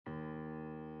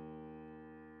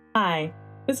Hi,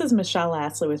 this is Michelle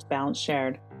Astley with Balance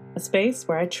Shared, a space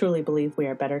where I truly believe we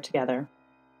are better together.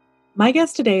 My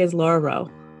guest today is Laura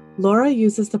Rowe. Laura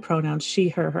uses the pronouns she,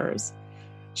 her, hers.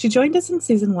 She joined us in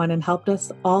season 1 and helped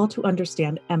us all to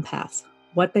understand empaths,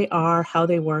 what they are, how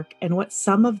they work, and what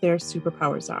some of their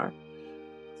superpowers are.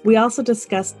 We also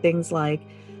discussed things like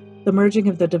the merging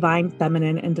of the divine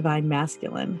feminine and divine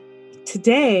masculine.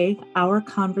 Today, our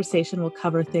conversation will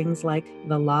cover things like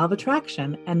the law of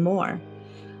attraction and more.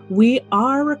 We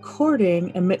are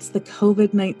recording amidst the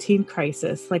COVID-19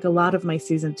 crisis, like a lot of my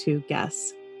season 2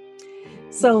 guests.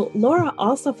 So Laura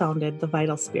also founded The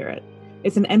Vital Spirit.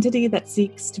 It's an entity that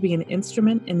seeks to be an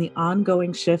instrument in the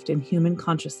ongoing shift in human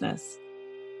consciousness.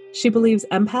 She believes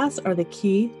empaths are the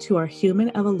key to our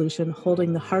human evolution,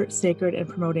 holding the heart sacred and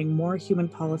promoting more human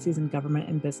policies in government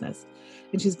and business.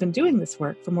 And she's been doing this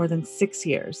work for more than 6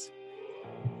 years.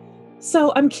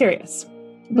 So I'm curious,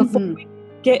 before we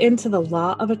get into the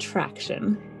law of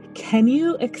attraction, can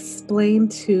you explain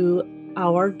to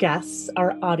our guests,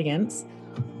 our audience,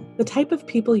 the type of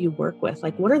people you work with?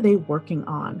 Like, what are they working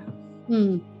on?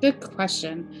 Good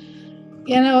question.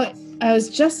 I was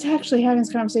just actually having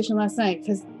this conversation last night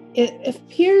because it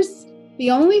appears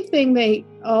the only thing they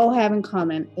all have in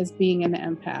common is being an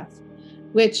empath,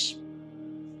 which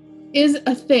is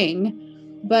a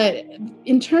thing. But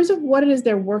in terms of what it is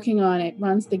they're working on, it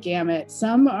runs the gamut.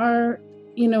 Some are,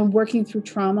 working through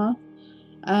trauma.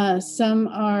 Some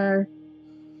are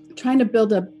trying to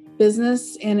build a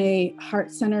business in a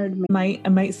heart-centered I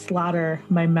might slaughter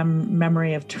my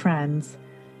memory of trends.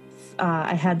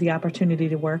 I had the opportunity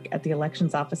to work at the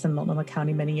elections office in Multnomah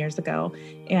County many years ago.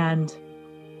 And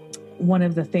one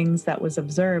of the things that was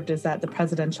observed is that the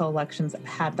presidential elections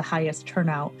had the highest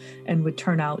turnout and would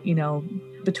turn out,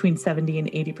 between 70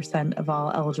 and 80% of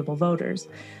all eligible voters.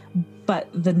 But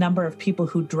the number of people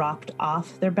who dropped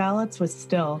off their ballots was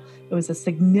a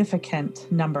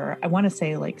significant number. I want to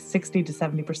say like 60 to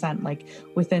 70%, like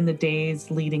within the days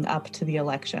leading up to the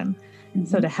election. Mm-hmm.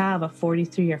 So to have a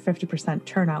 43 or 50%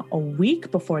 turnout a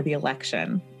week before the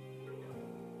election,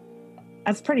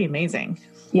 that's pretty amazing.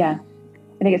 Yeah.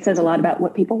 I think it says a lot about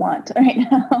what people want right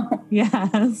now.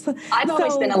 Yes. I've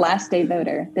always been a last day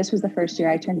voter. This was the first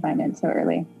year I turned mine in so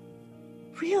early.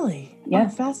 Really? Yeah. Oh,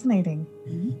 fascinating.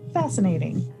 Mm-hmm.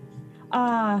 Fascinating.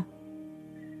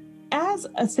 As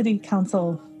a city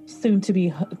council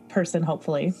soon-to-be person,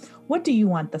 hopefully, what do you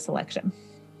want this election?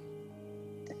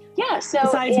 Yeah, so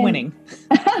besides winning.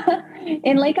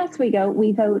 In Lake Oswego,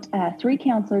 we vote 3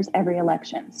 councilors every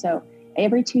election. So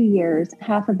every 2 years,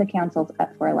 half of the council's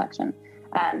up for election.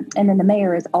 And then the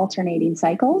mayor is alternating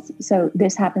cycles. So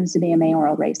this happens to be a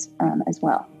mayoral race as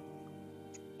well.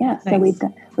 Yeah, nice.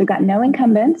 So we've got no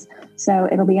incumbents. So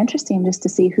it'll be interesting just to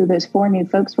see who those 4 new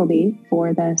folks will be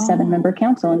for the 7-member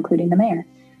council, including the mayor.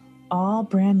 All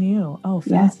brand new. Oh,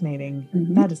 fascinating. Yeah.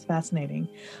 Mm-hmm. That is fascinating.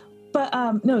 But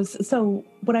so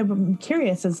what I'm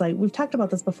curious is, like, we've talked about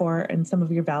this before and some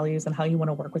of your values and how you want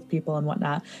to work with people and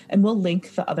whatnot. And we'll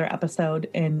link the other episode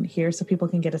in here so people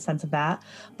can get a sense of that.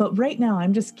 But right now,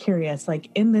 I'm just curious, like,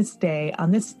 in this day,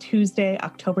 on this Tuesday,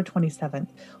 October 27th,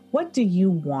 what do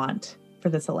you want for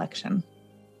this election?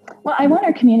 Well, I want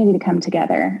our community to come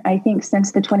together. I think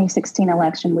since the 2016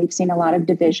 election, we've seen a lot of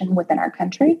division within our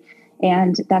country,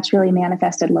 and that's really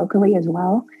manifested locally as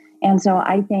well. And so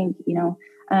I think,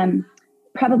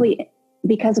 probably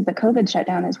because of the COVID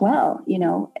shutdown as well,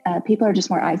 people are just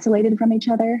more isolated from each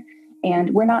other,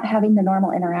 and we're not having the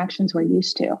normal interactions we're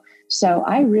used to. So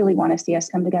I really want to see us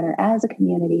come together as a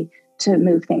community to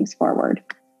move things forward.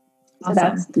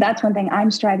 Awesome. So that's one thing I'm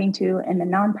striving to, in the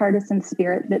nonpartisan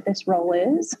spirit that this role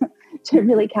is, to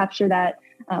really capture that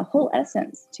whole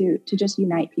essence to just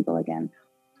unite people again.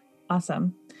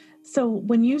 Awesome. So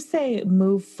when you say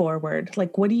move forward,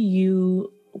 like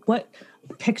what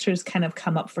pictures kind of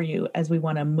come up for you as we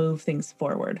want to move things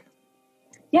forward?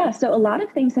 Yeah, so a lot of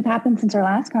things have happened since our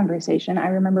last conversation. I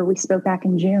remember we spoke back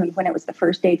in June when it was the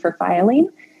first day for filing,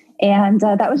 and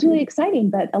that was really exciting,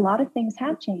 but a lot of things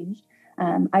have changed.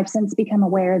 I've since become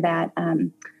aware that,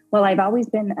 I've always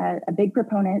been a big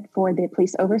proponent for the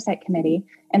Police Oversight Committee,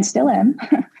 and still am,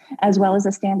 as well as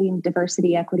a standing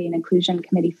Diversity, Equity, and Inclusion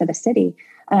Committee for the city.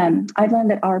 I've learned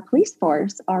that our police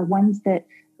force are ones that,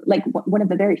 like, one of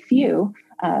the very few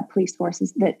police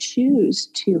forces that choose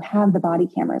to have the body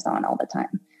cameras on all the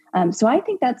time. So I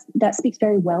think that speaks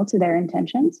very well to their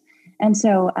intentions. And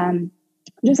so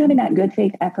just having that good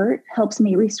faith effort helps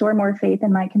me restore more faith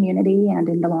in my community and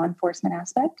in the law enforcement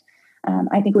aspect.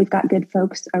 I think we've got good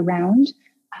folks around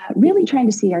really trying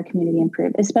to see our community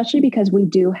improve, especially because we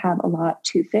do have a lot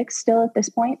to fix still at this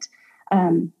point.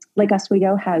 Lake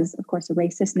Oswego has, of course, a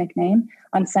racist nickname.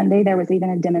 On Sunday, there was even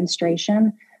a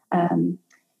demonstration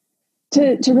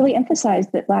to really emphasize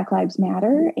that Black Lives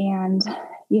Matter. And,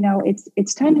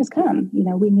 it's time has come.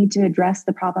 We need to address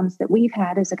the problems that we've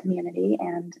had as a community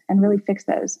and really fix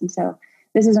those. And so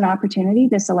this is an opportunity,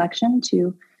 this election,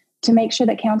 to make sure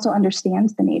that council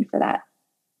understands the need for that.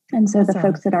 And so the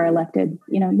folks that are elected,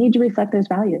 need to reflect those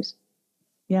values.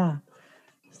 Yeah.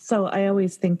 So I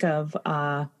always think of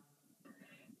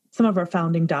some of our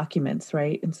founding documents,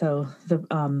 right? And so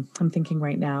I'm thinking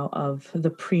right now of the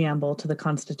preamble to the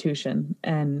Constitution,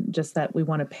 and just that we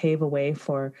want to pave a way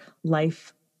for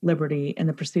life, liberty, and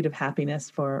the pursuit of happiness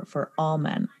for all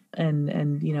men. And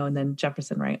then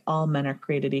Jefferson, right? All men are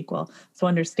created equal. So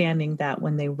understanding that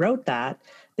when they wrote that,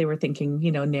 they were thinking,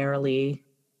 narrowly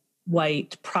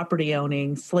white, property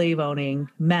owning, slave owning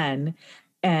men.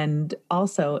 And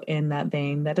also in that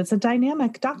vein, that it's a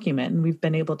dynamic document, and we've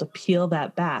been able to peel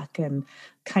that back and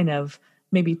kind of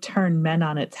maybe turn men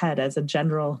on its head as a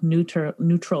general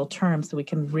neutral term, so we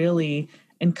can really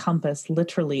encompass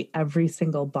literally every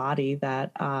single body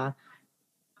that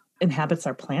inhabits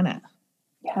our planet.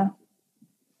 Yeah.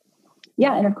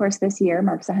 Yeah. And of course, this year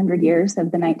marks 100 years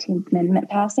of the 19th Amendment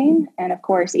passing. And of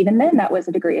course, even then, that was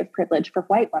a degree of privilege for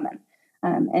white women.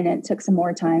 And it took some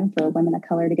more time for women of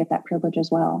color to get that privilege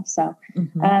as well. So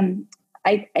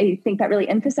I think that really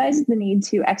emphasizes the need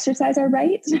to exercise our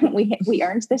rights. We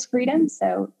earned this freedom.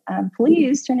 So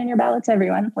please turn in your ballots,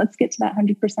 everyone. Let's get to that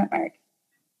 100% mark.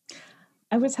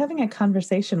 I was having a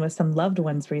conversation with some loved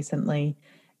ones recently,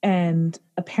 and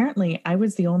apparently I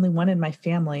was the only one in my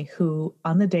family who,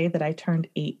 on the day that I turned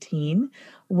 18,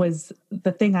 was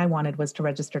the thing I wanted was to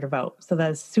register to vote. So that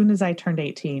as soon as I turned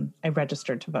 18, I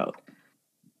registered to vote.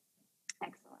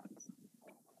 Excellent.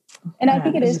 And I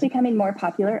think it is becoming more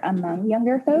popular among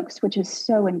younger folks, which is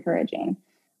so encouraging.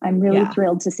 I'm really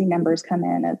thrilled to see numbers come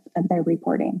in of their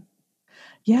reporting.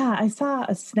 Yeah, I saw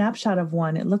a snapshot of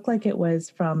one. It looked like it was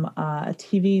from a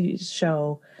TV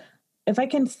show. If I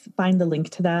can find the link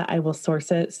to that, I will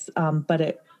source it. But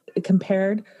it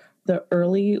compared the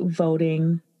early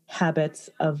voting habits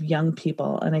of young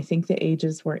people. And I think the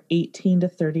ages were 18 to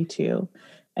 32.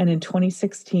 And in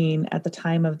 2016, at the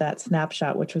time of that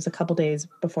snapshot, which was a couple days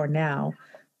before now,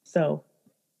 so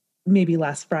maybe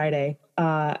last Friday,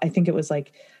 I think it was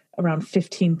like around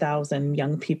 15,000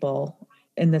 young people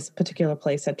in this particular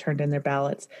place had turned in their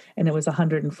ballots, and it was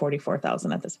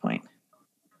 144,000 at this point.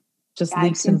 Just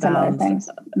leaps and bounds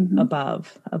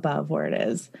above where it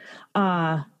is.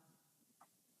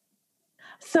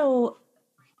 So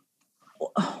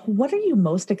what are you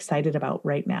most excited about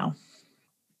right now?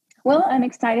 Well, I'm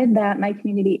excited that my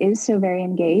community is so very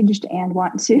engaged and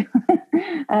want to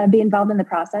be involved in the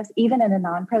process. Even in a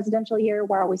non-presidential year,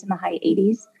 we're always in the high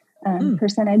 80s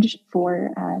percentage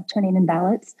for turning in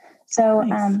ballots. So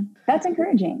that's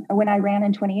encouraging. When I ran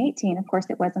in 2018, of course,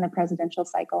 it wasn't a presidential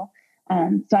cycle.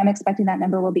 So I'm expecting that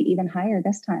number will be even higher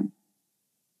this time.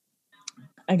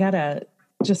 I gotta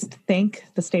just thank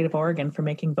the state of Oregon for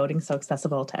making voting so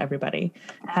accessible to everybody.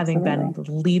 Absolutely. Having been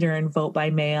the leader in vote by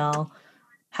mail,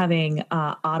 having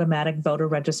automatic voter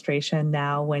registration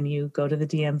now when you go to the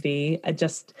DMV,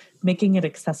 just making it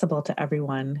accessible to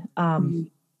everyone. And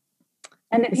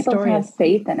that people have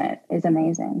faith in it is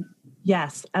amazing.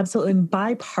 Yes, absolutely. And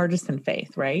bipartisan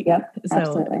faith, right? Yep, so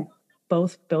absolutely.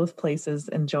 Both places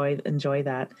enjoy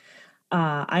that.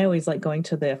 I always like going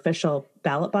to the official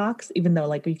ballot box, even though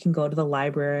like you can go to the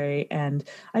library, and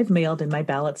I've mailed in my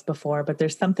ballots before, but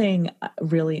there's something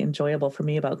really enjoyable for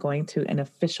me about going to an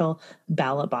official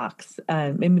ballot box.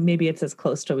 Maybe it's as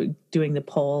close to doing the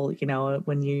poll,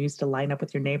 when you used to line up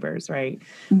with your neighbors, right?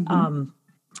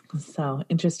 So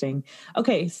interesting.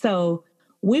 Okay. So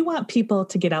we want people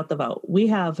to get out the vote. We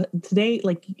have today,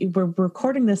 we're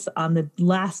recording this on the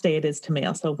last day it is to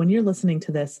mail. So when you're listening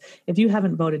to this, if you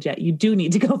haven't voted yet, you do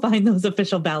need to go find those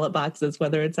official ballot boxes,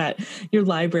 whether it's at your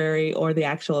library or the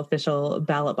actual official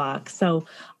ballot box. So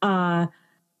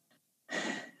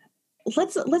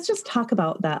let's just talk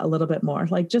about that a little bit more.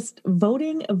 Like just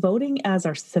voting as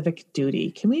our civic duty.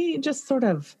 Can we just sort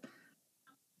of,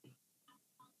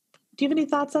 do you have any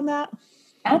thoughts on that?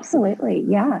 Absolutely.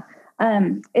 Yeah.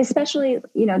 Especially,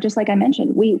 just like I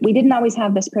mentioned, we didn't always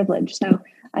have this privilege. So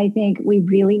I think we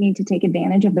really need to take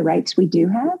advantage of the rights we do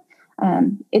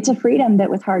have. It's a freedom that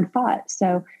was hard fought.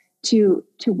 So to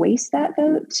waste that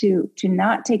vote, to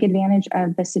not take advantage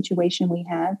of the situation we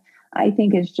have, I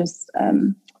think is just,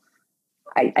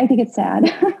 I think it's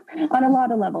sad on a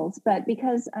lot of levels, but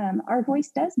because our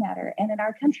voice does matter. And in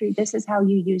our country, this is how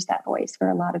you use that voice for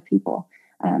a lot of people.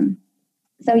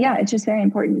 So yeah, it's just very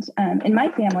important. In my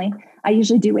family, I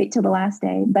usually do wait till the last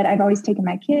day, but I've always taken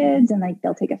my kids and like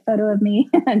they'll take a photo of me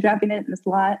and dropping it in the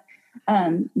slot.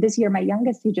 This year, my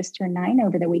youngest, who just turned 9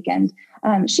 over the weekend,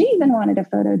 she even wanted a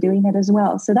photo doing it as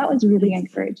well. So that was really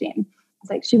encouraging. It's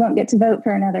like she won't get to vote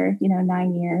for another,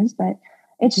 9 years, but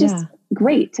it's just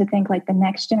great to think like the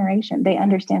next generation, they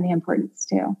understand the importance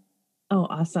too. Oh,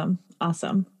 awesome.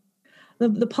 Awesome.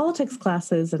 The politics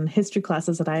classes and history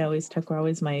classes that I always took were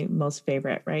always my most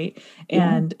favorite, right?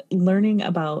 And learning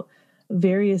about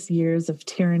various years of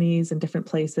tyrannies in different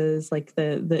places, like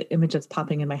the image that's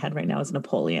popping in my head right now is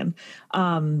Napoleon.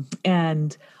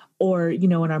 Or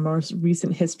in our most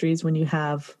recent histories, when you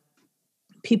have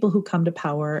people who come to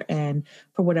power and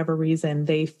for whatever reason,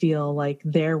 they feel like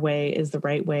their way is the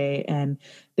right way and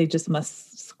they just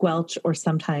must squelch or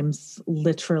sometimes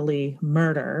literally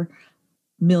murder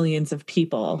millions of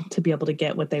people to be able to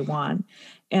get what they want.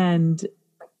 And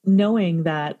knowing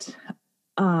that,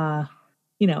 I'm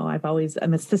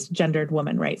a cisgendered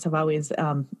woman, right? So I've always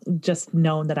just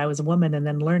known that I was a woman, and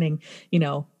then learning,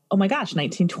 oh my gosh,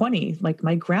 1920, like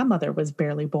my grandmother was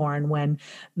barely born when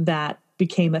that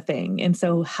became a thing. And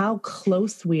so how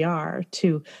close we are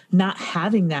to not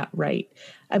having that right.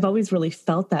 I've always really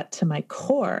felt that to my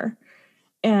core.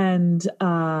 And,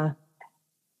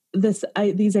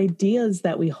 these ideas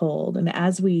that we hold, and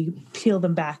as we peel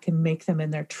them back and make them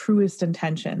in their truest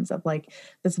intentions of like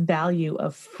this value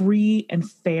of free and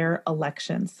fair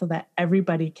elections so that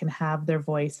everybody can have their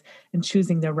voice in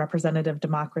choosing their representative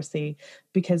democracy,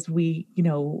 because we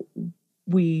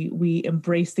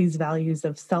embrace these values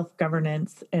of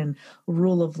self-governance and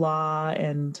rule of law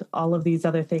and all of these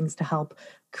other things to help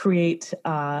create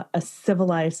a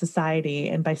civilized society.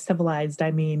 And by civilized,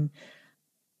 I mean,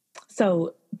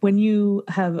 so when you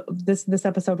have this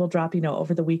episode will drop,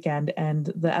 over the weekend, and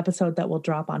the episode that will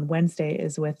drop on Wednesday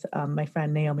is with my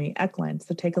friend Naomi Eklund.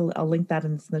 So I'll link that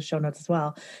in the show notes as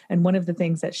well. And one of the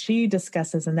things that she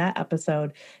discusses in that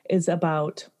episode is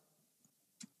about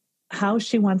how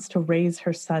she wants to raise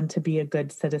her son to be a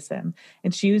good citizen.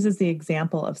 And she uses the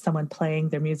example of someone playing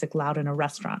their music loud in a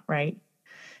restaurant, right?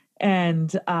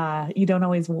 And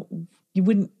you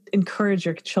wouldn't encourage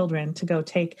your children to go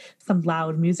take some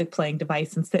loud music playing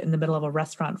device and sit in the middle of a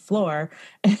restaurant floor,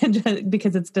 and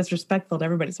because it's disrespectful to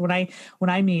everybody. So when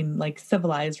I mean like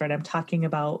civilized, right, I'm talking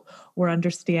about we're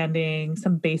understanding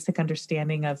some basic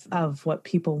understanding of what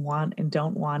people want and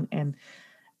don't want. And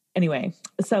anyway,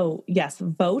 so yes,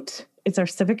 vote. It's our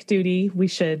civic duty. We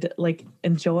should like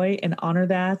enjoy and honor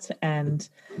that. And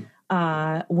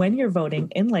when you're voting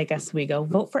in Lake Oswego,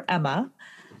 vote for Emma.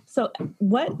 So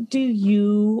what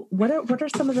are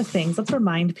some of the things, let's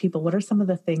remind people, what are some of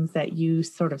the things that you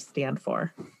sort of stand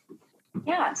for?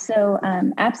 Yeah, so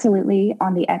absolutely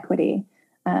on the equity.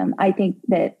 I think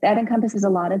that encompasses a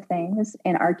lot of things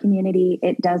in our community.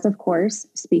 It does, of course,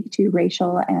 speak to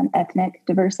racial and ethnic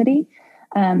diversity,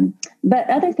 but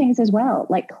other things as well,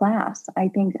 like class. I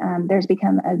think there's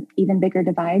become an even bigger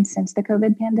divide since the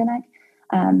COVID pandemic.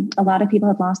 A lot of people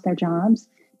have lost their jobs.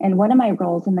 And one of my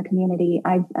roles in the community,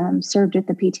 I've served at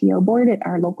the PTO board at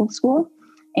our local school.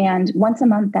 And once a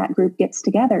month, that group gets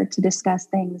together to discuss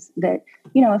things that,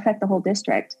 affect the whole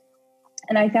district.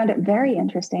 And I found it very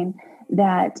interesting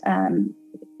that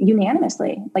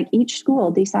unanimously, like each school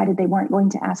decided they weren't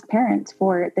going to ask parents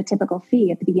for the typical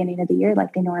fee at the beginning of the year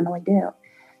like they normally do.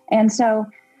 And so,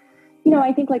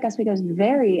 I think Lake Oswego is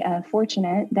very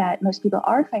fortunate that most people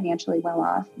are financially well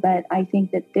off. But I think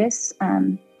that this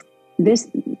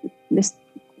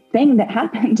thing that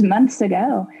happened months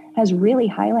ago has really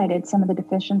highlighted some of the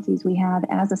deficiencies we have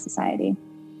as a society.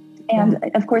 And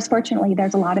of course, fortunately,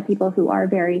 there's a lot of people who are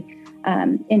very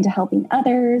into helping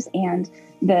others, and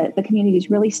the community's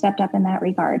really stepped up in that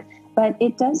regard. But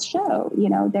it does show,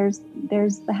 there's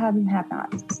the have and have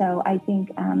nots. So I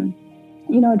think,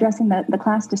 addressing the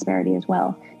class disparity as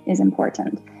well is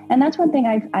important. And that's one thing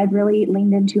I've really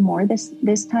leaned into more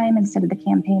this time instead of the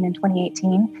campaign in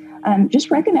 2018. Just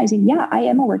recognizing, I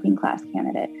am a working class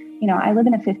candidate. I live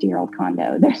in a 50-year-old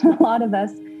condo. There's a lot of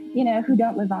us, who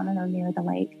don't live on or near the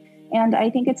lake. And I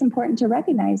think it's important to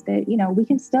recognize that, we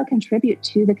can still contribute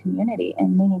to the community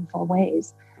in meaningful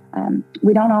ways.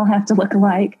 We don't all have to look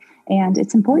alike. And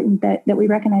it's important that we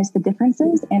recognize the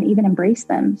differences and even embrace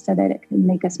them so that it can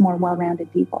make us more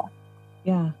well-rounded people.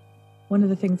 Yeah. One of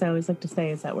the things I always like to say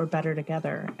is that we're better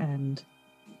together. And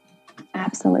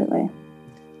absolutely.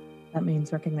 That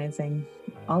means recognizing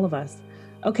all of us.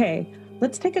 Okay,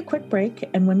 let's take a quick break.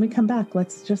 And when we come back,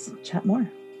 let's just chat more.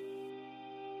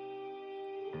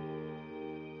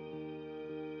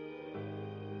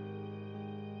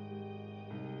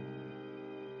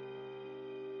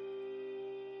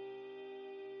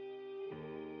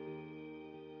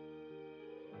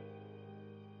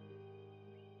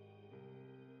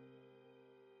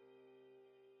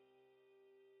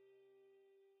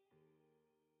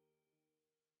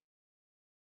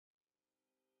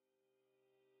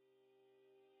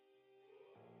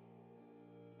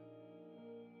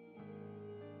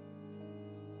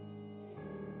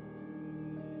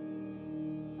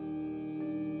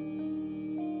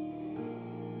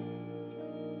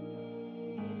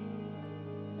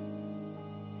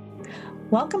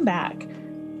 Welcome back.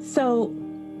 So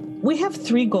we have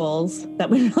 3 goals that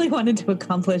we really wanted to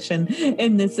accomplish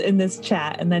in this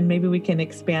chat, and then maybe we can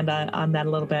expand on that a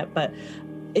little bit, but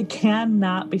it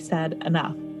cannot be said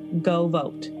enough. Go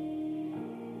vote.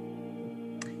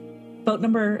 Point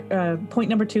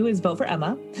number 2 is vote for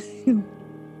Emma.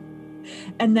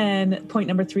 And then point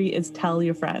number 3 is tell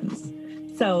your friends.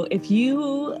 So if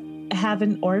you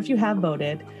haven't, or if you have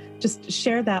voted, just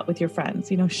share that with your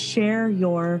friends. Share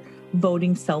your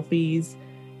voting selfies,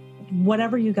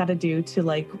 whatever you got to do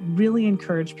to really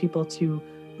encourage people to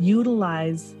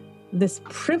utilize this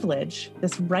privilege,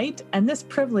 this right and this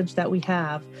privilege that we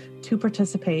have to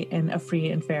participate in a free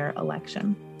and fair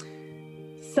election.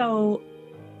 So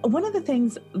one of the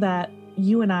things that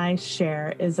you and I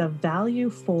share is a value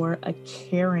for a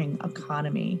caring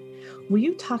economy. Will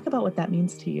you talk about what that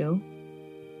means to you?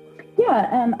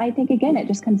 Yeah, I think, again, it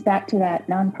just comes back to that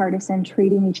nonpartisan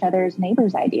treating each other as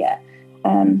neighbors idea.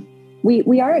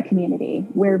 We are a community.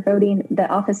 We're voting. The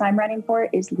office I'm running for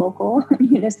is local,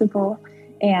 municipal,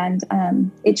 and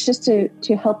it's just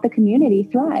to help the community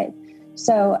thrive.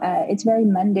 So it's very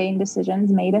mundane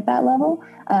decisions made at that level,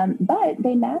 but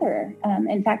they matter.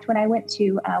 In fact, when I went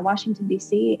to Washington,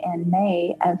 D.C. in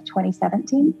May of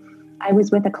 2017, I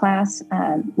was with a class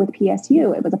with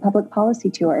PSU. It was a public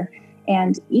policy tour.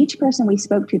 And each person we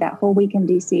spoke to that whole week in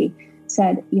D.C.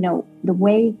 said, the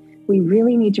way we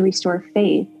really need to restore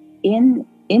faith in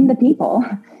the people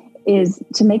is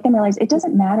to make them realize it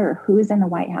doesn't matter who is in the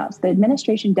White House. The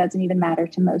administration doesn't even matter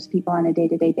to most people on a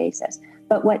day-to-day basis.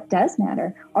 But what does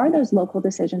matter are those local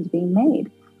decisions being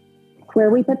made, where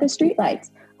we put the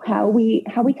streetlights, how we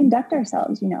conduct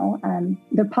ourselves,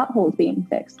 the potholes being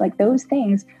fixed. Those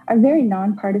things are very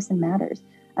nonpartisan matters.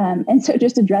 And so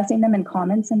just addressing them in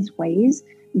common sense ways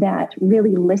that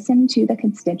really listen to the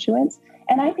constituents.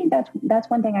 And I think that's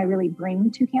one thing I really bring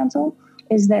to council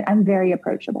is that I'm very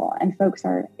approachable and folks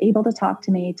are able to talk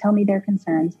to me, tell me their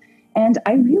concerns. And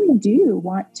I really do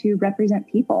want to represent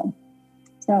people.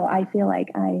 So I feel like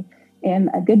I am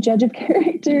a good judge of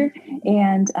character.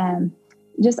 And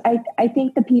I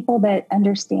think the people that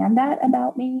understand that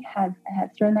about me have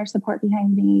thrown their support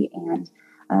behind me. And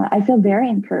I feel very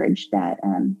encouraged that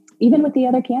even with the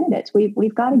other candidates,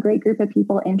 we've got a great group of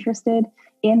people interested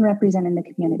in representing the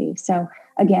community. So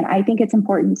again, I think it's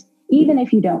important, even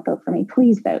if you don't vote for me,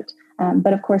 please vote.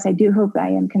 But of course, I do hope I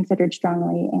am considered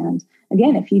strongly. And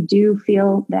again, if you do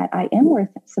feel that I am worth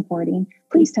supporting,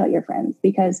 please tell your friends,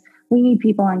 because we need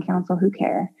people on council who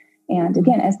care. And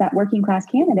again, as that working class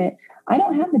candidate, I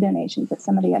don't have the donations that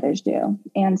some of the others do.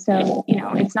 And so,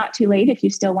 it's not too late if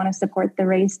you still want to support the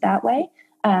race that way.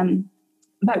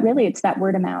 But really, it's that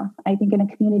word of mouth. I think in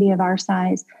a community of our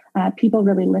size, people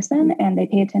really listen and they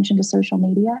pay attention to social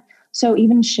media. So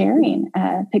even sharing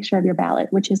a picture of your ballot,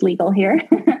 which is legal here,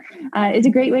 is a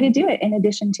great way to do it. In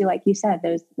addition to, like you said,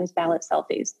 those ballot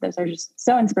selfies. Those are just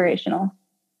so inspirational.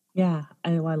 Yeah,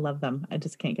 I love them. I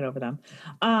just can't get over them.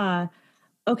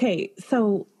 Okay,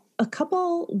 so a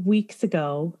couple weeks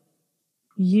ago,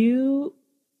 you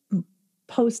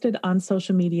posted on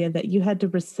social media that you had to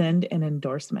rescind an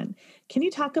endorsement. Can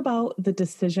you talk about the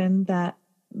decision that,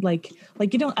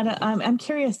 I'm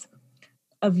curious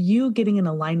of you getting in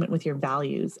alignment with your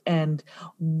values and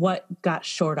what got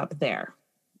shored up there?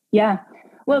 Yeah,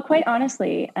 well, quite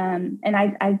honestly, and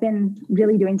I've been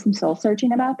really doing some soul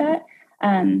searching about that.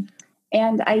 And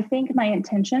I think my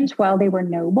intentions, while they were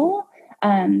noble,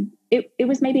 it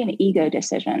was maybe an ego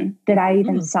decision that I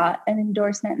even sought an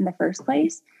endorsement in the first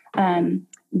place.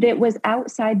 That was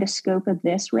outside the scope of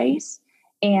this race.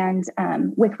 And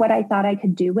with what I thought I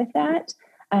could do with that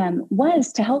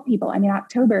was to help people. I mean,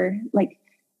 October,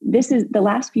 this is the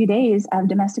last few days of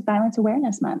Domestic Violence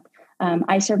Awareness Month.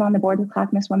 I serve on the board with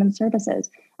Clackamas Women's Services.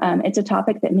 It's a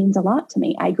topic that means a lot to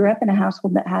me. I grew up in a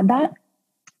household that had that,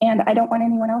 and I don't want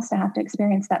anyone else to have to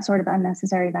experience that sort of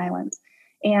unnecessary violence.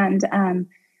 And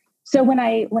so when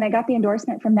I got the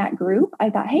endorsement from that group, I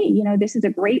thought, hey, this is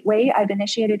a great way. I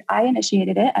initiated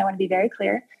it. I want to be very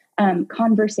clear.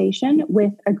 Conversation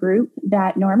with a group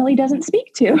that normally doesn't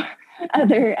speak to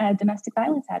other domestic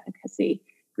violence advocacy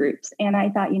groups. And I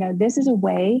thought, this is a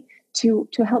way to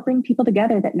help bring people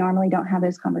together that normally don't have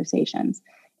those conversations.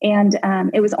 And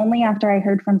it was only after I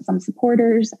heard from some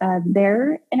supporters of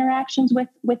their interactions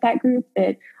with that group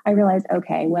that I realized,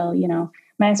 okay, well,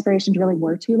 my aspirations really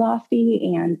were too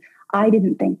lofty, and I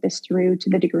didn't think this through to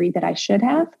the degree that I should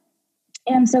have.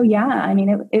 And so, yeah, I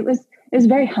mean, it was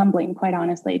very humbling, quite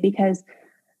honestly, because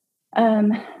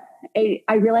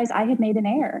I realized I had made an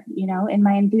error, in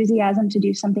my enthusiasm to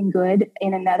do something good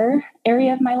in another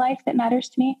area of my life that matters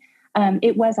to me.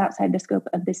 It was outside the scope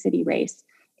of the city race.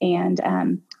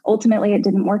 And ultimately, it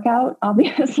didn't work out,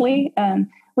 obviously,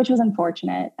 which was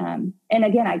unfortunate. And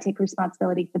again, I take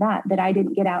responsibility for that I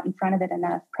didn't get out in front of it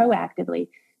enough proactively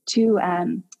to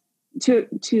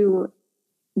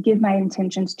give my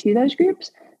intentions to those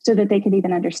groups so that they could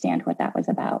even understand what that was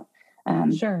about.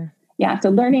 Sure. Yeah. So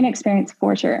learning experience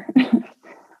for sure.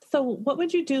 So what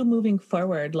would you do moving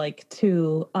forward, like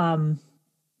to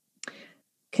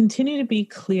continue to be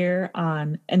clear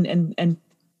on and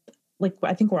like,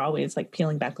 I think we're always like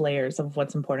peeling back layers of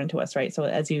what's important to us, right? So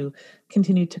as you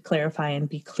continue to clarify and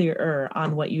be clearer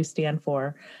on what you stand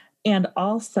for, and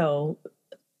also,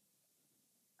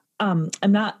 I'm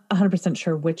not 100%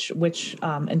 sure which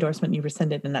endorsement you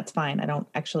rescinded, and that's fine. I don't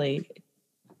actually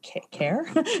care.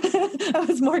 I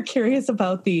was more curious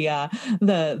about the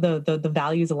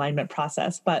values alignment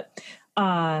process, but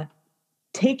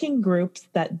taking groups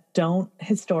that don't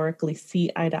historically see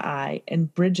eye to eye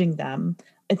and bridging them,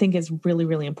 I think is really,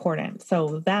 really important.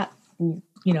 So that,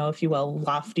 if you will,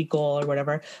 lofty goal or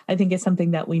whatever, I think is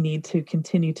something that we need to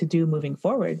continue to do moving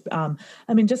forward.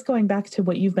 Just going back to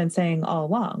what you've been saying all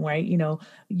along, right?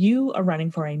 You are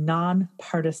running for a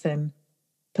nonpartisan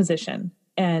position,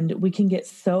 and we can get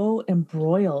so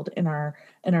embroiled in our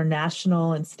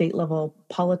national and state level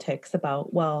politics about,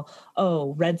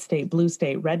 red state, blue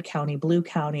state, red county, blue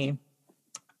county,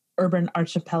 urban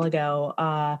archipelago.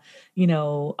 When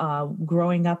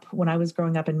I was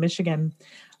growing up in Michigan,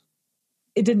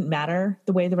 it didn't matter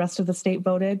the way the rest of the state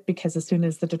voted, because as soon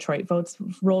as the Detroit votes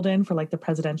rolled in for like the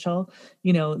presidential,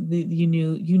 you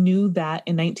knew that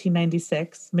in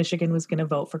 1996, Michigan was going to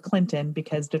vote for Clinton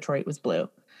because Detroit was blue.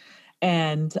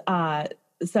 And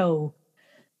so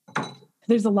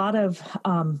there's a lot of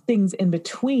things in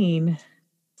between.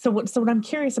 So what I'm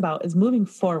curious about is moving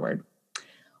forward,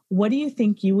 what do you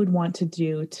think you would want to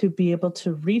do to be able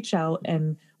to reach out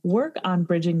and work on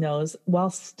bridging those while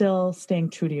still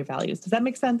staying true to your values? Does that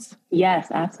make sense? Yes,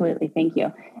 absolutely. Thank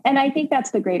you. And I think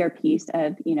that's the greater piece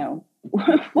of,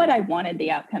 what I wanted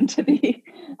the outcome to be.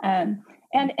 And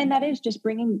that is just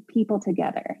bringing people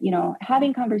together,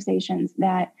 having conversations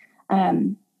that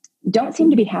don't seem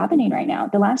to be happening right now.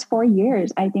 The last 4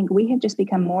 years, I think we have just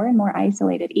become more and more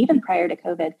isolated, even prior to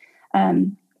COVID.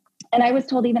 And I was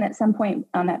told even at some point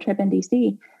on that trip in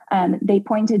DC, they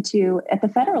pointed to at the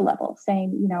federal level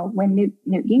saying, when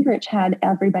Newt Gingrich had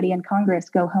everybody in Congress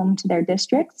go home to their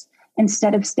districts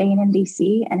instead of staying in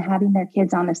DC and having their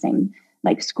kids on the same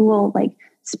school,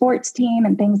 sports team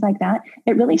and things like that,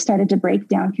 it really started to break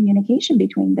down communication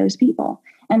between those people.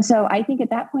 And so I think at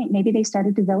that point, maybe they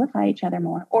started to vilify each other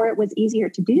more, or it was easier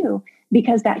to do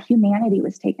because that humanity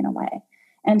was taken away.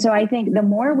 And so I think the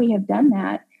more we have done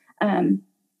that,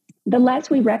 the less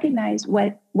we recognize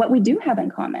what we do have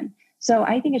in common. So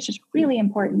I think it's just really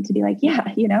important to be like,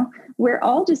 we're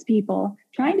all just people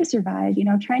trying to survive,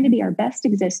 trying to be our best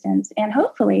existence and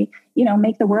hopefully,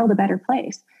 make the world a better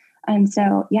place. And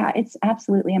so, it's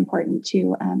absolutely important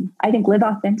to, I think, live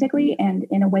authentically and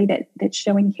in a way that's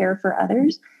showing care for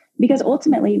others, because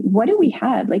ultimately, what do we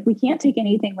have? We can't take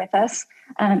anything with us.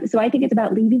 So I think it's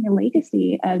about leaving a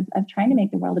legacy of trying to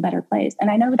make the world a better place. And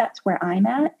I know that's where I'm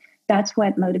at. That's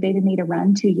what motivated me to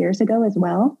run 2 years ago as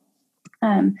well.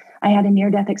 I had a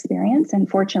near-death experience, and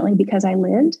fortunately, because I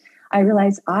lived, I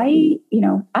realized I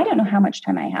don't know how much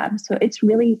time I have. So it's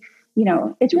really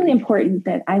important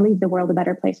that I leave the world a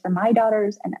better place for my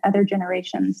daughters and other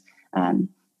generations,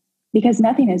 because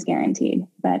nothing is guaranteed.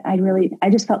 But I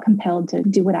just felt compelled to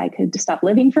do what I could to stop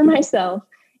living for myself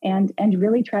and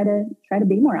really try to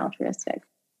be more altruistic.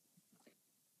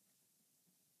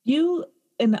 You,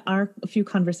 in our few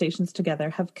conversations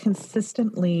together, have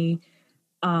consistently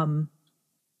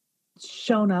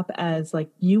shown up as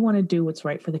you want to do what's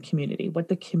right for the community, what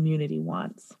the community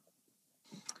wants.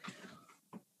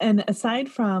 And aside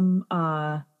from,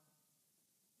 and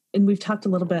we've talked a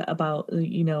little bit about,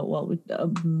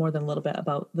 more than a little bit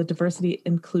about the diversity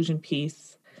inclusion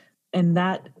piece, and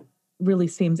that really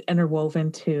seems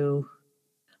interwoven to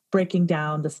breaking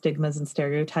down the stigmas and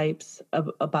stereotypes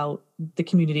about the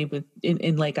community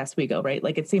in Lake Oswego, right?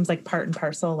 It seems like part and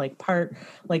parcel,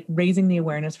 raising the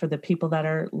awareness for the people that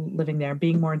are living there,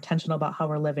 being more intentional about how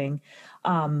we're living.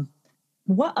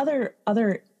 What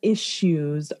other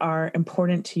issues are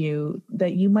important to you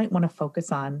that you might want to focus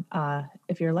on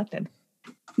if you're elected?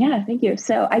 Yeah, thank you.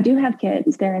 So I do have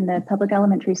kids. They're in the public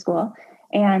elementary school.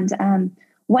 And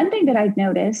one thing that I've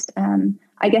noticed,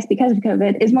 I guess because of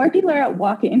COVID, is more people are out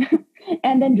walking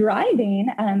and then driving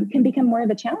can become more of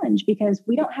a challenge because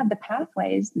we don't have the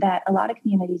pathways that a lot of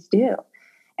communities do.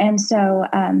 And so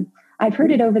I've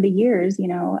heard it over the years,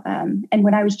 and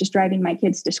when I was just driving my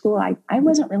kids to school, I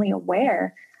wasn't really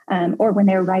aware or when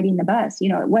they were riding the bus.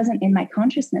 It wasn't in my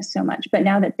consciousness so much. But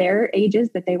now that they're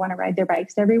ages that they want to ride their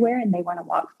bikes everywhere and they want to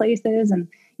walk places, and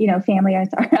families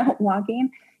are out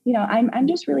walking, I'm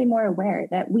just really more aware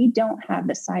that we don't have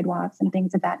the sidewalks and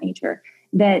things of that nature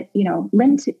that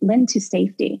lend to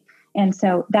safety. And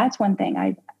so that's one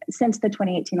thing since the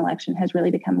 2018 election has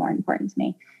really become more important to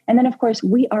me. And then, of course,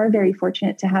 we are very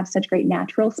fortunate to have such great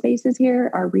natural spaces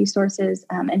here. Our resources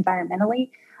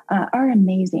environmentally are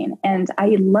amazing. And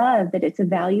I love that it's a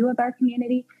value of our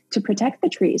community to protect the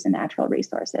trees and natural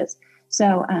resources.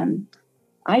 So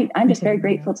I'm just very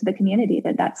grateful to the community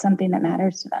that that's something that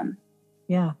matters to them.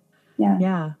 Yeah. Yeah.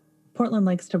 Yeah. Portland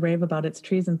likes to rave about its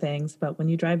trees and things, but when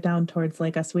you drive down towards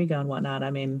Lake Oswego and whatnot,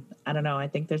 I mean, I don't know. I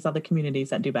think there's other communities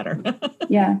that do better.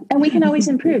 Yeah. And we can always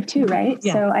improve too, right?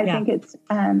 Yeah, so I think it's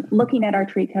looking at our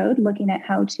tree code, looking at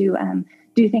how to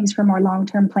do things for more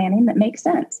long-term planning that makes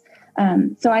sense.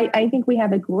 So I think we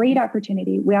have a great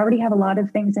opportunity. We already have a lot of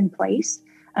things in place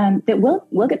that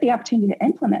we'll get the opportunity to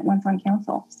implement once on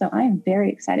council. So I am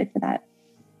very excited for that.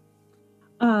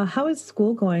 How is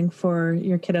school going for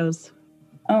your kiddos?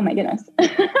 Oh my goodness.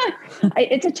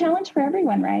 It's a challenge for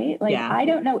everyone, right? I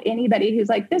don't know anybody who's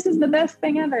like, this is the best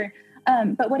thing ever.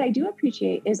 But what I do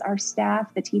appreciate is our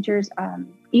staff, the teachers,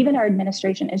 even our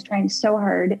administration is trying so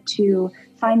hard to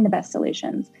find the best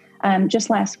solutions. Just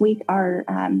last week, our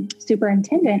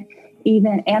superintendent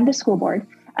and the school board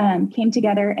came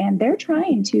together, and they're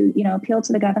trying to, appeal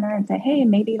to the governor and say, hey,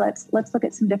 maybe let's look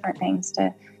at some different things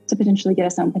to potentially get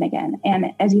us open again. And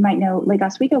as you might know, Lake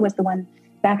Oswego was the one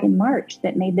back in March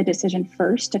that made the decision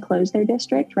first to close their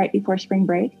district right before spring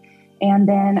break. And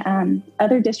then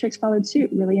other districts followed suit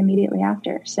really immediately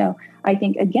after. So I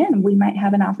think, again, we might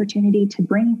have an opportunity to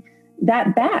bring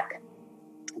that back.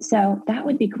 So that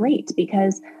would be great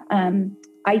because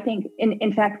I think,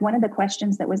 in fact, one of the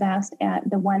questions that was asked at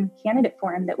the one candidate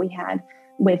forum that we had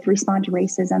with Respond to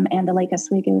Racism and the Lake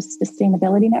Oswego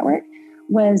Sustainability Network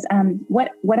was,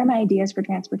 what are my ideas for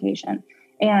transportation?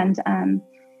 And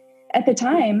at the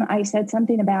time, I said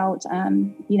something about, I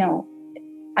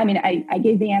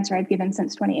gave the answer I've given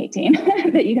since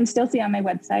 2018 that you can still see on my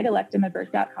website,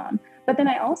 electamidburke.com. But then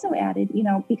I also added,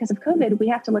 because of COVID, we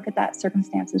have to look at that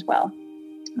circumstance as well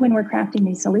when we're crafting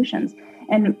these solutions.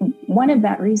 And one of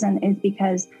that reason is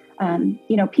because,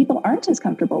 people aren't as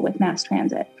comfortable with mass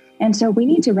transit. And so we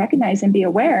need to recognize and be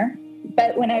aware.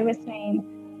 But when I was saying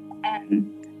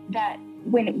that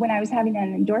when I was having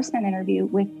an endorsement interview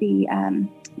with the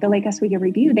Lake Oswego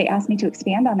Review, they asked me to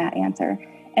expand on that answer.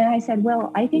 And I said,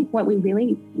 well, I think what we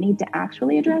really need to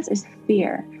actually address is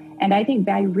fear. And I think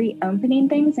by reopening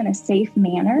things in a safe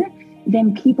manner,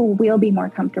 then people will be more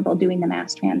comfortable doing the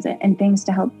mass transit and things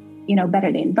to help,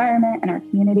 better the environment and our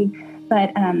community.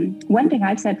 But one thing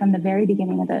I've said from the very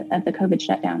beginning of the COVID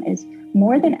shutdown is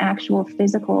more than actual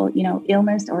physical,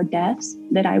 illness or deaths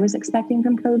that I was expecting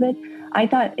from COVID, I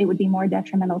thought it would be more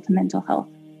detrimental to mental health.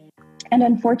 And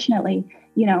unfortunately,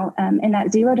 in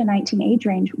that 0 to 19 age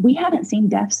range, we haven't seen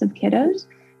deaths of kiddos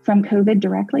from COVID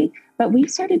directly, but we've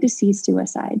started to see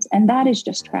suicides, and that is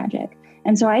just tragic.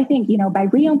 And so I think, by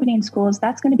reopening schools,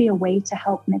 that's going to be a way to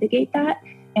help mitigate that,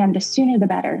 and the sooner the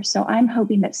better. So I'm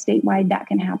hoping that statewide that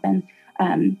can happen.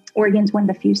 Oregon's one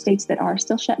of the few states that are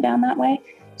still shut down that way.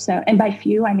 So, and by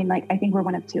few, I mean, I think we're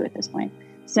one of two at this point.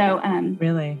 So,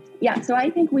 really? Yeah. So I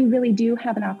think we really do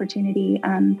have an opportunity.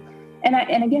 And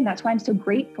again, that's why I'm so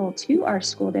grateful to our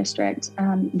school district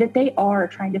that they are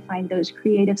trying to find those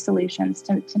creative solutions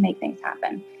to make things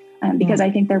happen. Because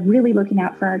I think they're really looking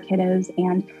out for our kiddos,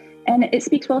 and it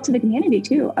speaks well to the community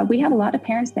too. We have a lot of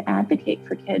parents that advocate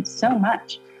for kids so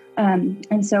much.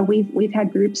 And so we've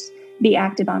had groups be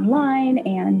active online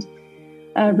and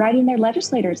writing their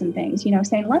legislators and things,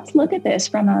 saying, let's look at this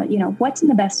from what's in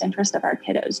the best interest of our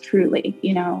kiddos, truly,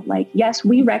 yes,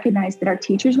 we recognize that our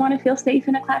teachers want to feel safe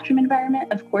in a classroom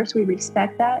environment. Of course, we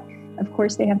respect that. Of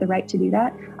course, they have the right to do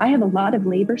that. I have a lot of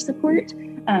labor support.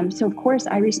 So of course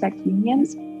I respect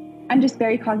unions. I'm just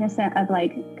very cognizant of I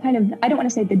don't want to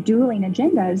say the dueling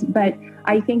agendas, but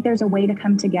I think there's a way to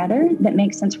come together that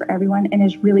makes sense for everyone and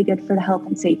is really good for the health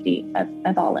and safety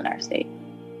of all in our state.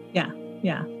 Yeah.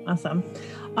 Yeah. Awesome.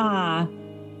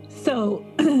 So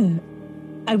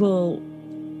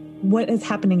what is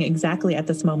happening exactly at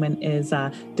this moment is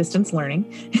distance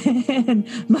learning. And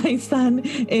my son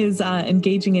is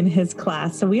engaging in his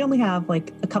class. So we only have a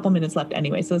couple minutes left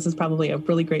anyway. So this is probably a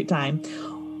really great time.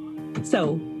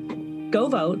 So go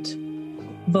vote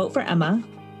for Emma,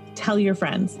 tell your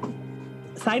friends.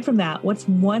 Aside from that, what's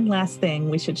one last thing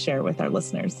we should share with our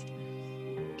listeners?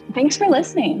 Thanks for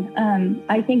listening.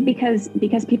 I think because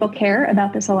people care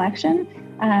about this election,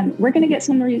 we're going to get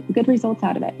some good results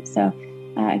out of it. So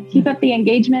keep up the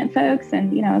engagement, folks.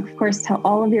 And, of course, tell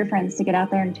all of your friends to get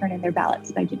out there and turn in their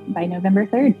ballots by November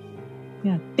 3rd.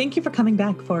 Yeah. Thank you for coming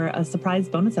back for a surprise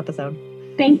bonus episode.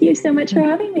 Thank you so much for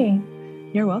having me.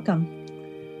 You're welcome.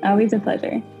 Always a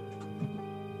pleasure.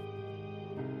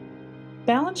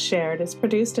 Balance Shared is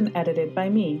produced and edited by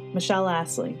me, Michelle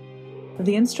Astley.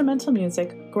 The instrumental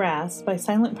music, Grass, by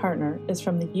Silent Partner, is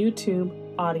from the YouTube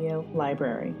Audio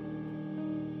Library.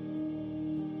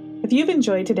 If you've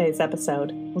enjoyed today's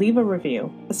episode, leave a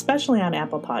review, especially on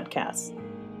Apple Podcasts.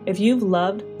 If you've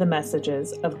loved the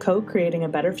messages of co-creating a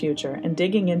better future and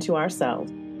digging into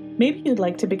ourselves, maybe you'd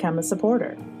like to become a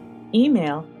supporter.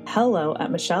 Email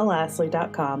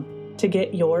hello@michelleastley.com to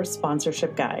get your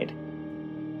sponsorship guide.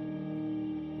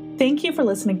 Thank you for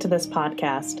listening to this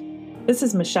podcast. This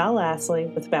is Michelle Astley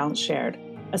with Balance Shared,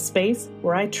 a space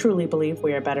where I truly believe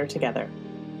we are better together.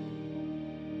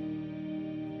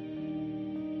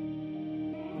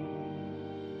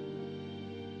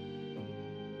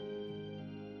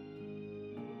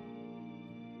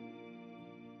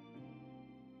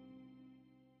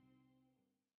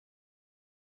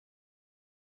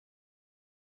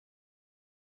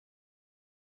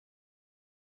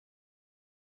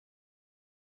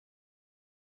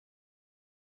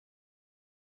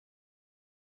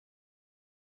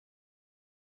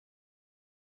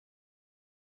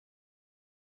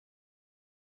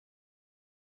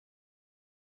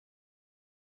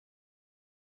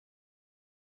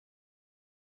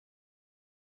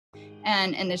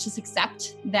 And let's just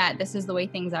accept that this is the way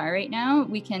things are right now.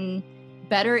 We can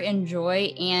better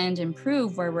enjoy and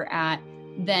improve where we're at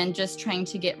than just trying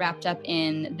to get wrapped up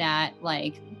in that,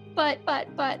 like, but,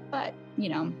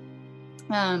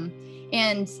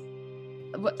 and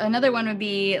another one would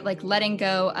be like letting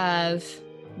go of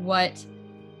what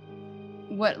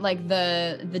like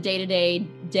the day-to-day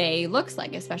day looks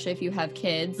like, especially if you have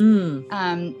kids.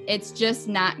 It's just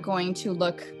not going to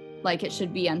look like it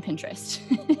should be on Pinterest.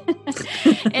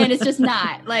 And it's just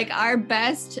not. Like, our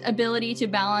best ability to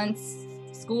balance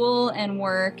school and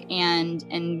work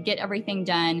and get everything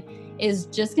done is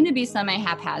just going to be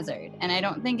semi-haphazard. And I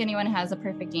don't think anyone has a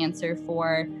perfect answer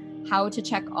for how to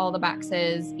check all the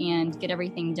boxes and get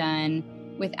everything done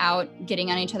without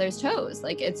getting on each other's toes.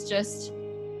 Like, it's just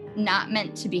not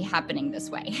meant to be happening this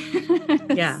way.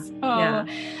 Yeah.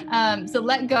 So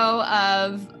let go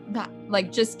of that.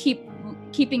 Like, just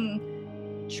keeping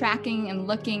tracking and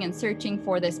looking and searching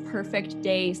for this perfect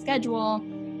day schedule.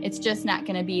 It's just not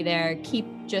going to be there. Keep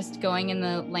just going in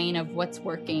the lane of what's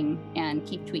working and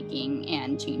keep tweaking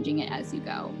and changing it as you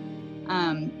go.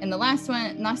 And the last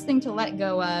thing to let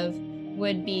go of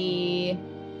would be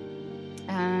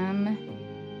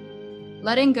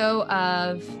letting go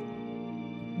of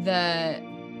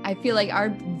I feel like our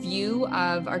view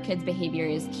of our kids' behavior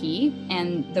is key,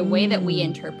 and the way that we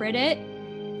interpret it,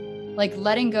 like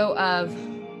letting go of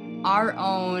our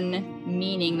own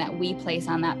meaning that we place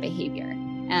on that behavior.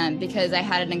 Because I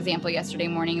had an example yesterday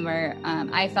morning where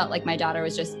I felt like my daughter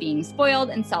was just being spoiled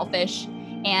and selfish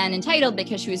and entitled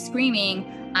because she was screaming,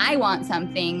 "I want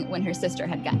something," when her sister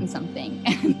had gotten something.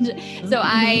 And so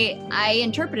I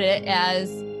interpreted it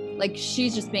as like,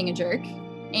 she's just being a jerk.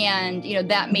 And,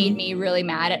 that made me really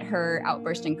mad at her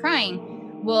outburst and crying.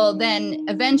 Well, then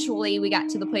eventually we got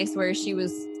to the place where she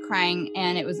was crying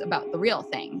and it was about the real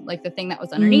thing, like the thing that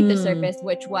was underneath the surface,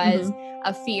 which was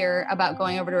a fear about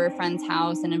going over to her friend's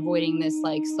house and avoiding this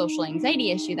like social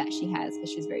anxiety issue that she has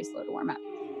because she's very slow to warm up.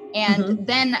 And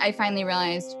then I finally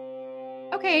realized,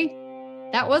 okay,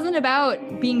 that wasn't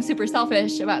about being super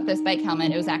selfish about this bike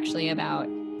helmet. It was actually about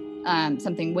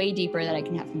something way deeper that I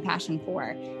can have compassion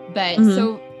for. But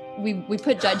so we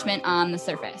put judgment on the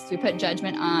surface. We put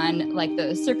judgment on like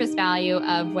the surface value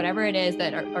of whatever it is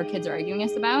that our kids are arguing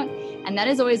us about. And that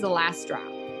is always the last straw.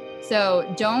 So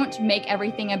don't make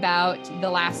everything about the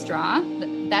last straw.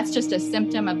 That's just a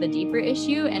symptom of the deeper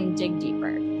issue, and dig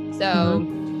deeper.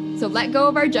 So let go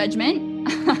of our judgment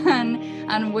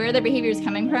on where their behavior is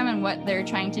coming from and what they're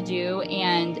trying to do,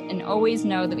 and always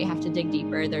know that we have to dig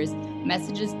deeper. There's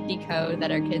messages to decode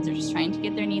that our kids are just trying to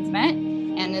get their needs met.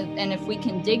 And if we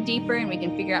can dig deeper and we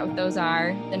can figure out what those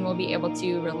are, then we'll be able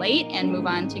to relate and move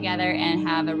on together and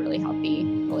have a really healthy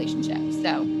relationship.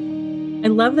 So I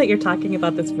love that you're talking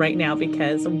about this right now,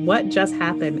 because what just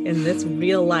happened in this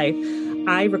real life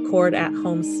I record at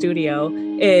home studio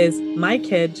is my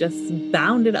kid just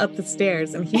bounded up the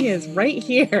stairs and he is right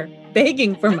here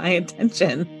begging for my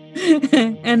attention.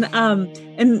 and I'm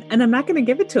not going to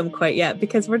give it to him quite yet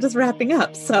because we're just wrapping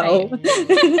up. So,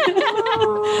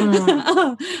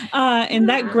 and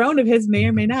that groan of his may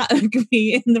or may not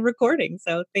be in the recording.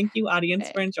 So, thank you, audience,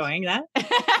 for enjoying that.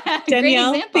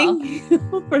 Danielle, thank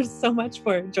you so much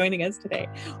for joining us today.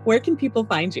 Where can people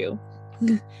find you?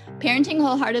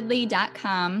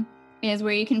 ParentingWholeheartedly.com is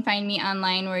where you can find me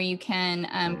online, where you can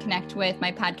connect with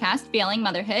my podcast, Failing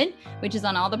Motherhood, which is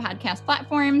on all the podcast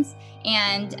platforms.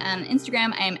 And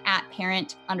Instagram, I am at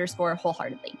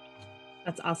parent_wholeheartedly.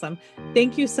 That's awesome.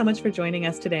 Thank you so much for joining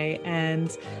us today.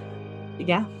 And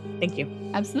yeah, thank you.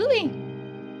 Absolutely.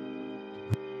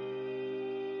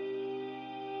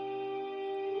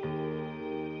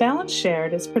 Balance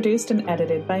Shared is produced and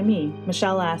edited by me,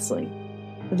 Michelle Astley.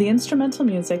 The instrumental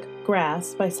music,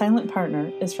 Grass by Silent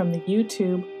Partner, is from the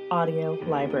YouTube Audio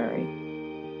Library.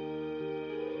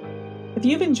 If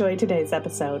you've enjoyed today's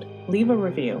episode, leave a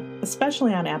review,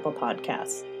 especially on Apple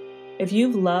Podcasts. If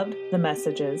you've loved the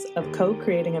messages of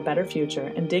co-creating a better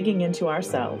future and digging into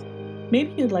ourselves,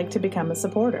 maybe you'd like to become a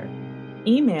supporter.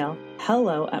 Email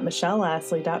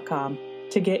hello@michelleastley.com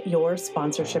to get your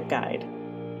sponsorship guide.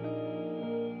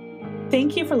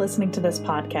 Thank you for listening to this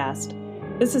podcast.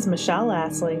 This is Michelle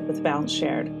Astley with Balance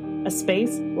Shared, a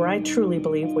space where I truly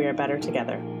believe we are better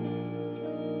together.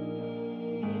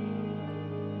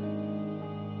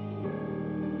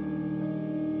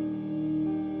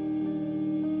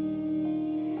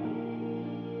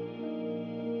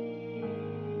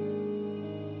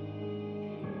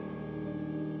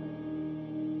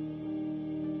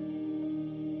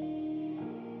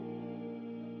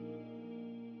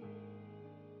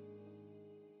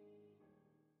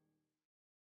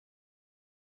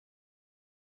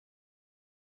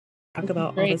 Talk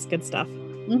about all this good stuff.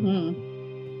 Mm-hmm.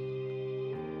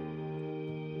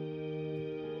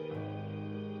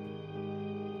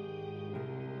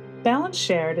 Balance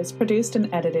Shared is produced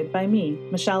and edited by me,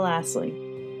 Michelle Astley.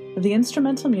 The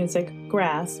instrumental music,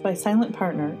 Grass by Silent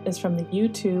Partner, is from the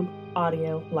YouTube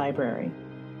Audio Library.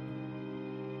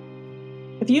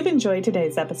 If you've enjoyed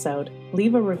today's episode,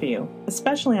 leave a review,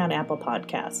 especially on Apple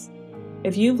Podcasts.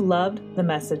 If you've loved the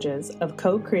messages of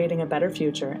co-creating a better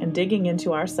future and digging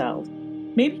into ourselves,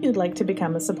 maybe you'd like to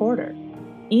become a supporter.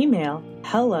 Email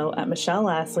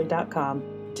hello@michelleastley.com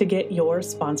to get your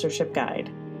sponsorship guide.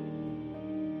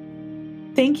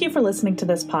 Thank you for listening to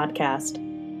this podcast.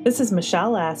 This is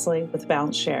Michelle Astley with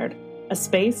Balance Shared, a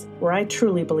space where I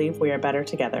truly believe we are better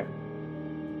together.